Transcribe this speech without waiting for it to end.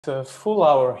A full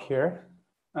hour here,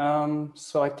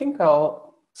 so I think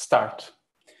I'll start.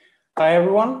 Hi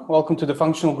everyone, welcome to the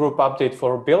functional group update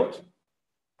for Build.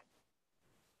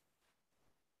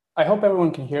 I hope everyone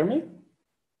can hear me.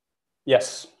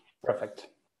 Yes, perfect.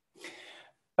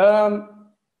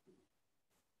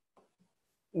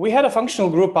 We had a functional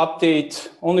group update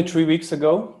only 3 weeks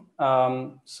ago.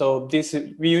 So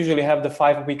we usually have the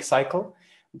 5-week cycle,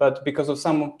 but because of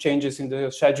some changes in the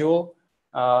schedule,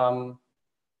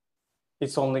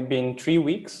 it's only been 3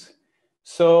 weeks.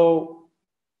 So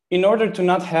in order to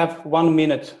not have 1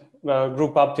 minute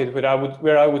group update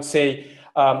where I would say,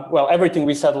 well, everything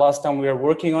we said last time, we are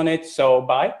working on it, so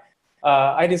bye.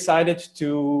 I decided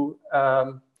to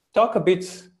talk a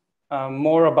bit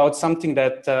more about something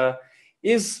that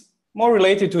is more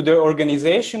related to the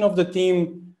organization of the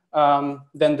team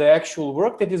than the actual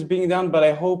work that is being done, but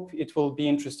I hope it will be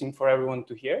interesting for everyone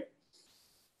to hear.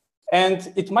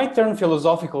 And it might turn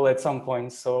philosophical at some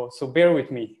point, so bear with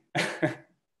me.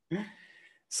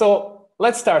 So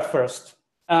let's start first.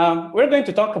 We're going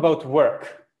to talk about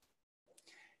work.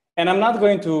 And I'm not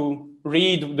going to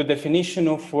read the definition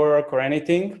of work or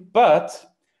anything,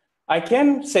 but I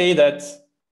can say that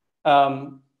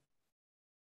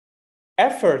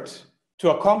effort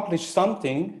to accomplish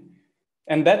something,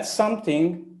 and that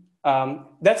something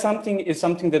is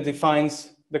something that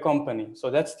defines the company. So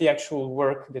that's the actual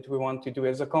work that we want to do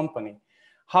as a company.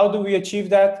 How do we achieve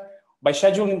that? By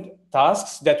scheduling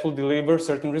tasks that will deliver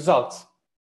certain results.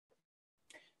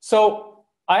 So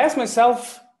I asked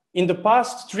myself in the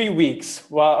past 3 weeks,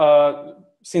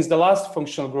 since the last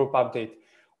functional group update,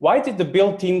 why did the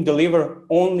build team deliver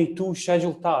only 2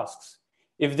 scheduled tasks?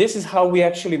 If this is how we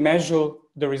actually measure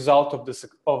the result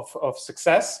of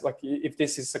success, like if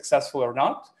this is successful or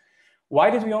not, why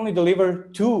did we only deliver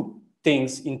 2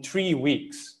 things in 3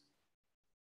 weeks?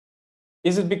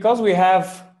 Is it because we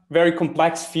have very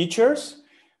complex features?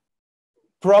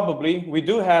 Probably. We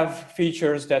do have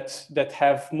features that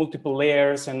have multiple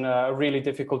layers and really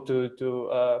difficult to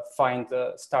find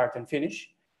start and finish.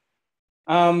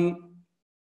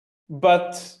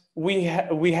 But we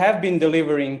have been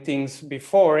delivering things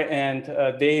before, and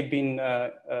they've been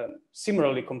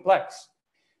similarly complex.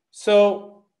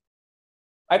 So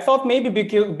I thought maybe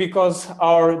because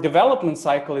our development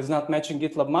cycle is not matching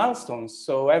GitLab milestones,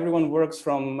 so everyone works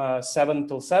from 7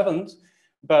 till 7,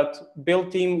 but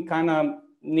build team kind of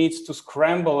needs to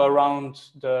scramble around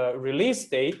the release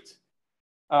date.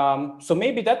 So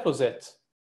maybe that was it.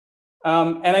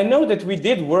 And I know that we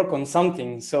did work on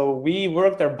something, so we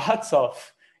worked our butts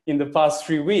off in the past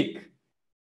 3 weeks.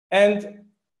 And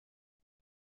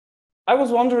I was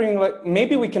wondering, like,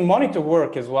 maybe we can monitor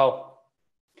work as well.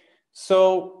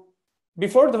 So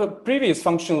before the previous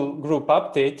functional group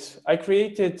update, I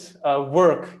created a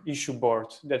work issue board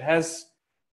that has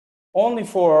only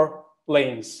 4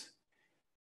 lanes.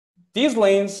 These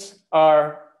lanes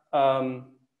are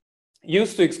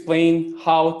used to explain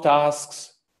how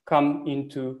tasks come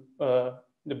into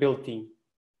the build team.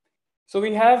 So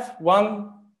we have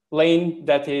 1 lane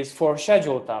that is for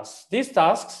scheduled tasks. These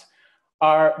tasks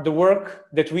are the work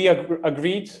that we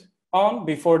agreed on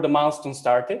before the milestone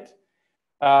started.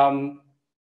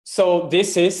 So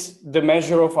this is the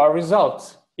measure of our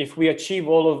results. If we achieve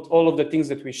all of the things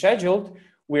that we scheduled,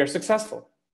 we are successful.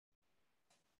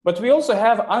 But we also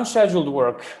have unscheduled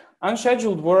work.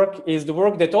 Unscheduled work is the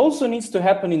work that also needs to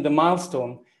happen in the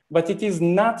milestone, but it is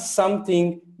not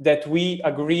something that we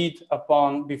agreed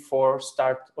upon before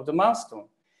start of the milestone.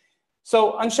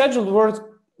 So unscheduled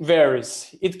work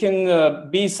varies. It can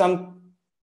be some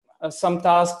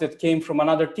task that came from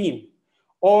another team,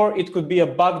 or it could be a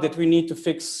bug that we need to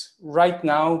fix right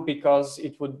now because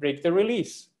it would break the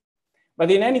release. But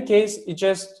in any case,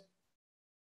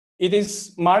 it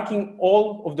is marking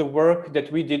all of the work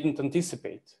that we didn't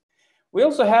anticipate. We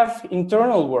also have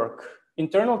internal work.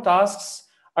 Internal tasks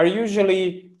are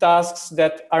usually tasks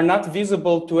that are not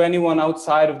visible to anyone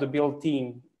outside of the build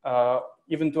team,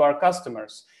 even to our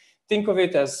customers. Think of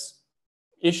it as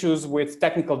issues with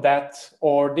technical debt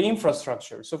or the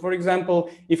infrastructure. So for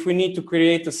example, if we need to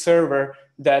create a server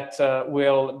that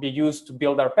will be used to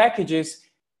build our packages,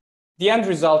 the end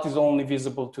result is only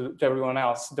visible to everyone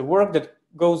else. The work that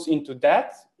goes into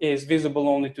that is visible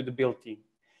only to the build team.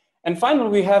 And finally,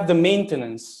 we have the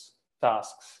maintenance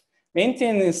tasks.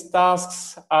 Maintenance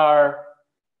tasks are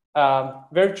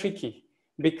very tricky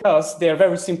because they are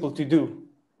very simple to do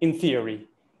in theory.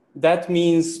 That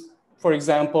means, for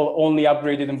example, only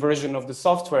upgraded a version of the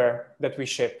software that we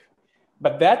ship.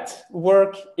 But that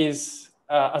work is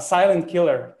a silent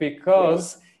killer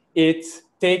because it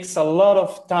takes a lot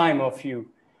of time of you.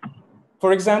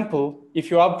 For example,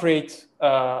 if you upgrade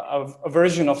a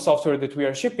version of software that we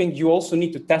are shipping, you also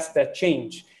need to test that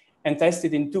change and test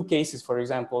it in two cases, for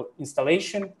example,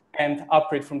 installation and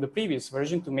upgrade from the previous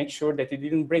version to make sure that it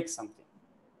didn't break something.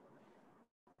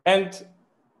 And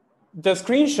the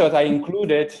screenshot I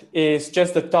included is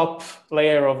just the top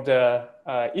layer of the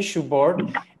issue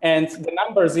board, and the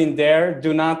numbers in there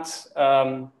do not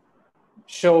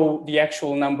show the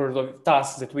actual numbers of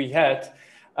tasks that we had.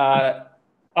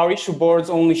 Our issue boards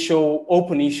only show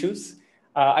open issues.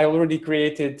 I already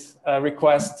created a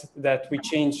request that we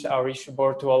changed our issue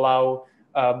board to allow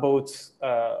both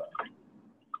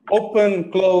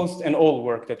open, closed, and all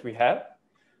work that we have.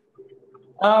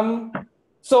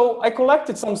 So I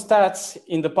collected some stats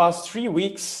in the past 3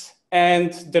 weeks,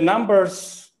 and the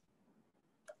numbers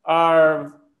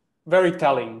are very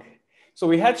telling. So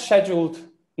we had scheduled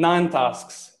 9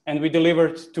 tasks, and we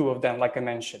delivered 2 of them, like I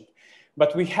mentioned.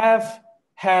 But we have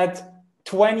had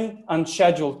 20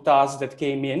 unscheduled tasks that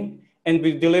came in, and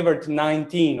we delivered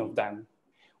 19 of them.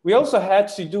 We also had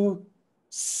to do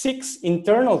 6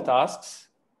 internal tasks,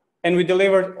 and we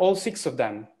delivered all 6 of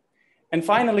them. And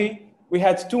finally, we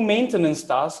had 2 maintenance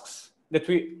tasks that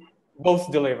we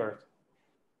both delivered.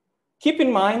 Keep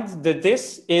in mind that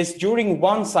this is during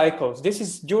one cycle. This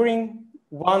is during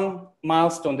one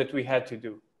milestone that we had to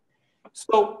do.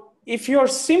 So if you're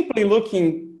simply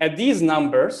looking at these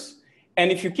numbers, and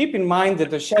if you keep in mind that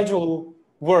the schedule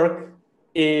work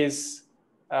is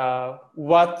how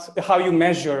you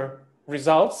measure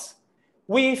results,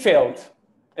 we failed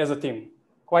as a team,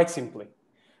 quite simply.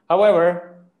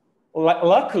 However,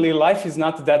 luckily, life is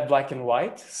not that black and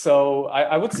white. So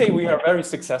I would say we are very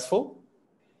successful,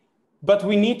 but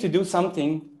we need to do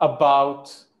something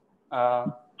about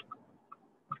the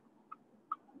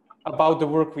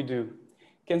work we do.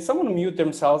 Can someone mute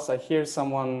themselves? I hear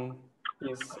someone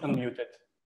is unmuted.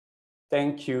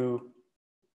 Thank you.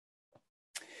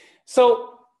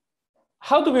 So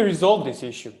how do we resolve this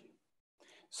issue?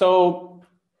 So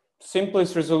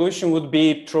simplest resolution would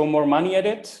be throw more money at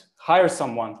it, hire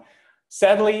someone.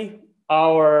 Sadly,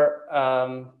 our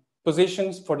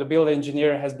positions for the build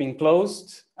engineer has been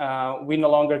closed. We no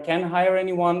longer can hire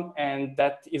anyone, and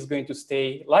that is going to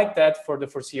stay like that for the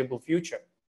foreseeable future.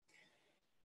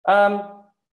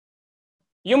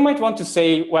 You might want to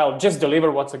say, well, just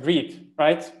deliver what's agreed,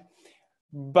 right?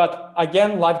 But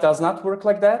again, life does not work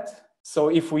like that. So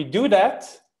if we do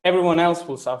that, everyone else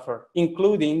will suffer,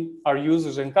 including our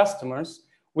users and customers.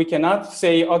 We cannot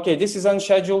say, okay, this is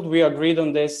unscheduled, we agreed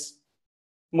on this,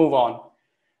 move on.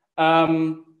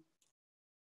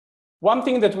 One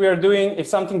thing that we are doing, if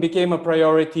something became a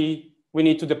priority, we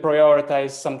need to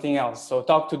deprioritize something else. So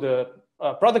talk to the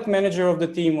product manager of the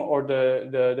team or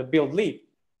the build lead.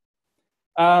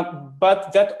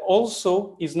 But that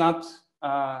also is not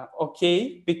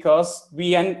okay, because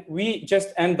we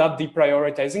just end up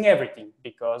deprioritizing everything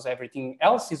because everything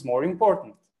else is more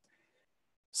important.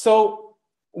 So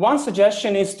one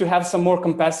suggestion is to have some more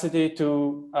capacity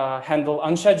to handle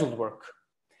unscheduled work.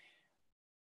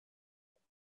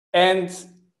 And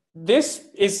this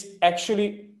is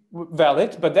actually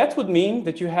valid, but that would mean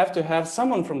that you have to have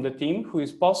someone from the team who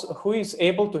is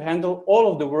able to handle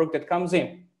all of the work that comes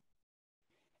in.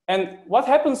 And what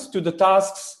happens to the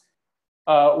tasks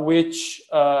which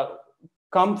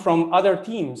come from other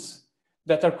teams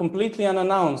that are completely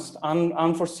unannounced,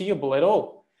 unforeseeable at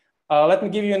all? Let me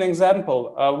give you an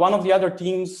example. One of the other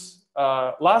teams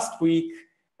last week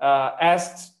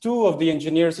asked 2 of the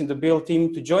engineers in the build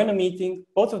team to join a meeting.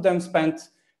 Both of them spent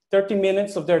 30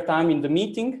 minutes of their time in the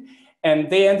meeting, and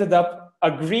they ended up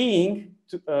agreeing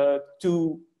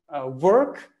to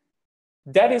work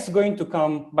that is going to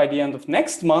come by the end of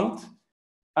next month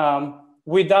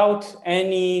without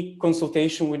any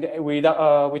consultation with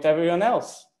everyone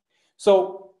else.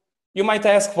 So you might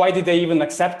ask, why did they even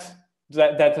accept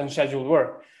that unscheduled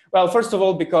work? Well, first of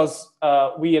all, because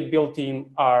we at Build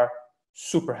Team are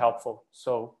super helpful.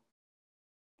 So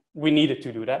we needed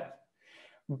to do that.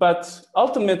 But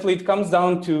ultimately, it comes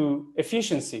down to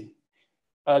efficiency.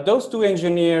 Those 2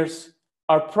 engineers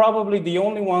are probably the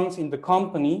only ones in the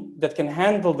company that can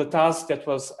handle the task that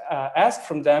was asked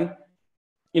from them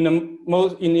in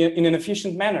an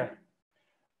efficient manner.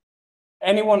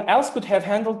 Anyone else could have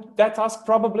handled that task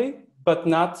probably, but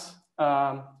not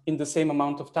in the same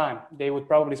amount of time. They would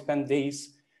probably spend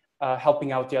days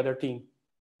helping out the other team.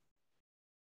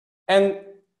 And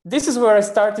this is where I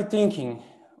started thinking,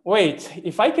 wait,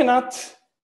 if I cannot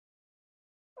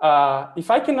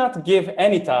give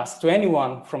any task to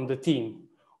anyone from the team,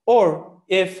 or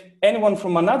if anyone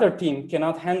from another team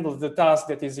cannot handle the task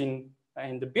that is in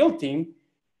the build team,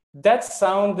 that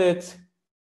sounded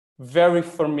very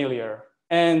familiar.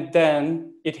 And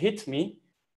then it hit me,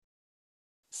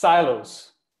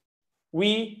 silos.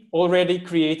 We already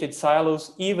created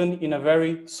silos even in a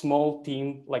very small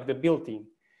team like the build team.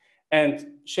 And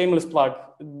shameless plug,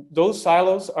 those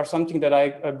silos are something that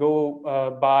I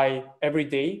go by every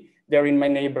day. They're in my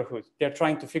neighborhood. They're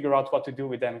trying to figure out what to do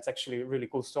with them. It's actually a really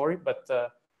cool story, but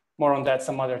more on that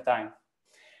some other time.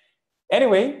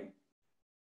 Anyway,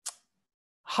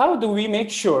 how do we make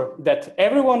sure that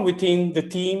everyone within the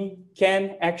team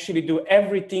can actually do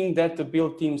everything that the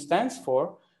build team stands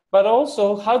for? But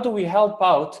also, how do we help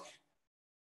out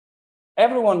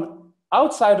everyone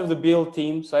outside of the build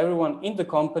team, so everyone in the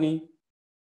company,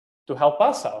 to help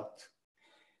us out?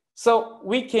 So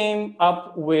we came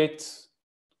up with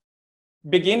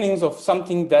beginnings of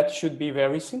something that should be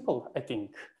very simple, I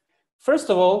think. First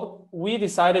of all, we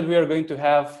decided we are going to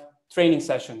have training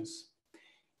sessions.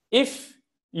 If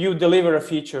you deliver a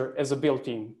feature as a build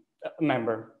team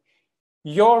member,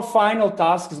 your final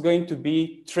task is going to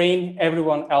be train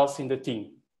everyone else in the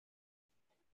team.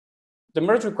 The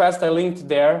merge request I linked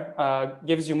there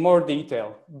gives you more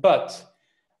detail, but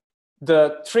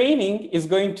the training is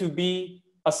going to be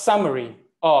a summary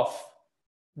of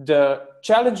the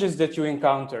challenges that you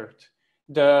encountered,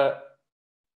 the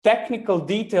technical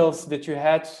details that you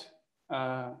had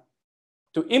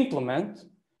to implement,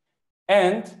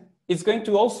 and it's going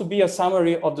to also be a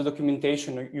summary of the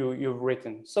documentation you've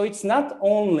written. So it's not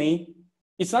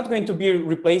going to be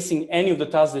replacing any of the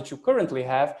tasks that you currently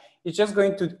have. It's just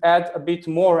going to add a bit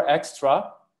more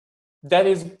extra that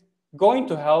is going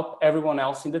to help everyone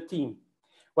else in the team.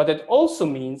 What that also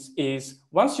means is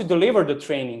once you deliver the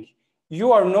training,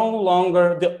 you are no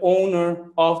longer the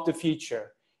owner of the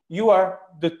feature. You are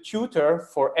the tutor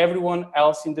for everyone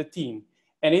else in the team.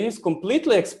 And it is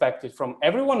completely expected from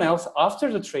everyone else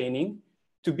after the training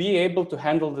to be able to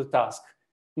handle the task.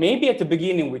 Maybe at the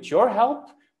beginning with your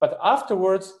help, but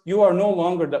afterwards you are no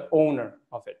longer the owner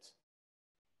of it.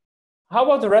 How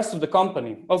about the rest of the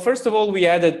company? Well, first of all, we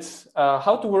added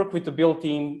how to work with the build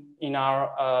team in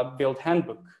our build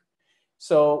handbook.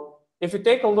 So if you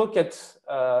take a look at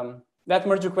that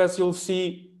merge request, you'll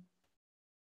see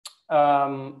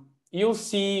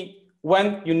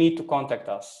when you need to contact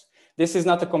us. This is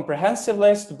not a comprehensive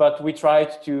list, but we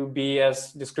tried to be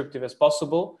as descriptive as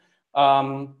possible.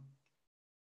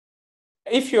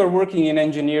 If you're working in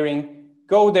engineering,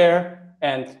 go there,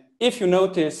 and if you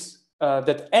notice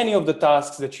that any of the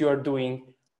tasks that you are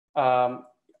doing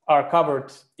are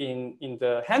covered in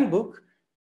the handbook,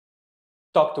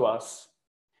 talk to us.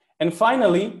 And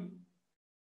finally,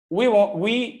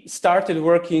 we started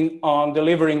working on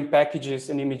delivering packages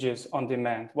and images on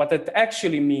demand. What that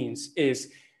actually means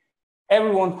is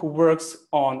everyone who works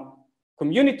on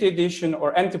Community Edition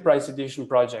or Enterprise Edition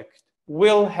project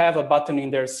will have a button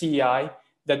in their CI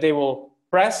that they will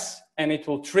press, and it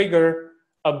will trigger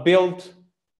a build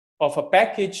of a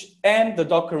package and the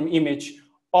Docker image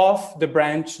of the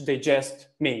branch they just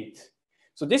made.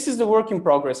 So this is the work in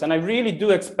progress, and I really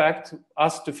do expect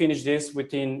us to finish this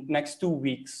within next 2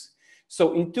 weeks.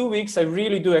 So in 2 weeks, I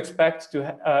really do expect to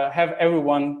have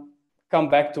everyone come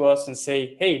back to us and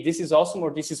say, hey, this is awesome,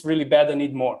 or this is really bad, I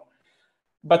need more.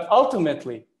 But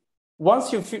ultimately,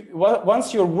 once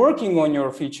you're working on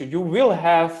your feature, you will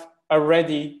have a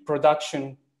ready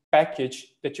production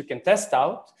package that you can test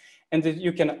out, and that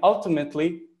you can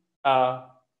ultimately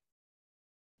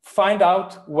find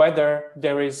out whether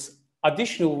there is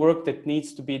additional work that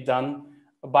needs to be done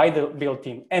by the build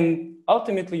team. And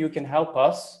ultimately, you can help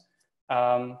us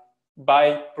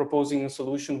by proposing a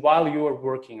solution while you are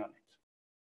working on it.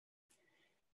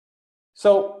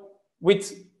 So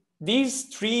with these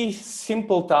 3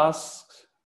 simple tasks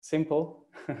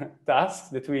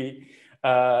that we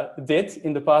did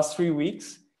in the past 3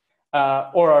 weeks,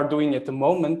 or are doing at the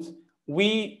moment,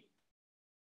 we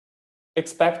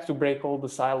expect to break all the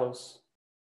silos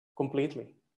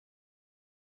completely.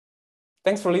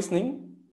 Thanks for listening.